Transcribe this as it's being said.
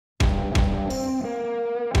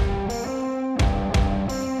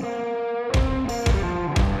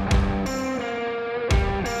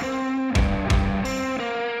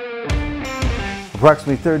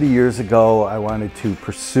Approximately 30 years ago, I wanted to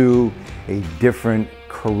pursue a different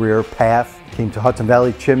career path. Came to Hudson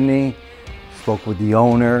Valley Chimney, spoke with the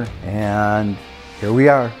owner, and here we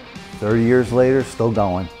are, 30 years later, still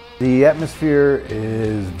going. The atmosphere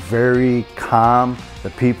is very calm.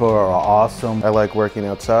 The people are awesome. I like working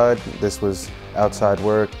outside. This was outside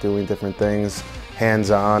work, doing different things,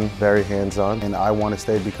 hands-on, very hands-on. And I want to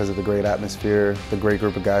stay because of the great atmosphere, the great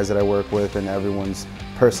group of guys that I work with, and everyone's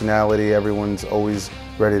personality. Everyone's always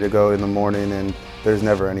ready to go in the morning, and there's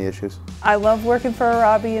never any issues. I love working for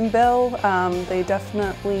Robbie and Bill. They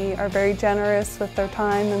definitely are very generous with their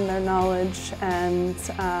time and their knowledge, and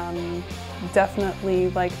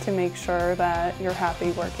definitely like to make sure that you're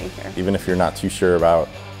happy working here. Even if you're not too sure about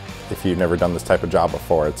if you've never done this type of job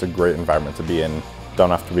before, it's a great environment to be in.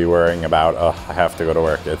 Don't have to be worrying about, oh, I have to go to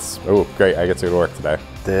work. It's, oh, great, I get to go to work today.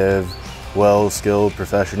 They have well-skilled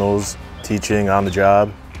professionals teaching on the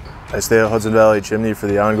job. I stay at Hudson Valley Chimney for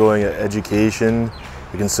the ongoing education,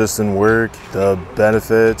 the consistent work, the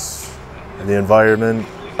benefits, and the environment.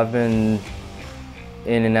 I've been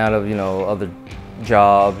in and out of, other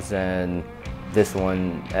jobs, and this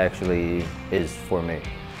one actually is for me.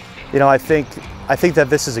 I think that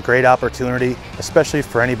this is a great opportunity, especially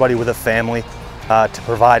for anybody with a family, to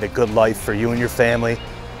provide a good life for you and your family.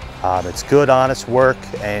 It's good, honest work,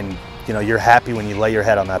 and you're happy when you lay your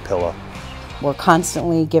head on that pillow. We're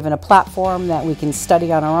constantly given a platform that we can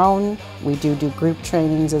study on our own. We do group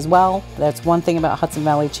trainings as well. That's one thing about Hudson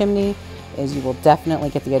Valley Chimney, is you will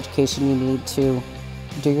definitely get the education you need to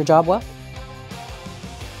do your job well.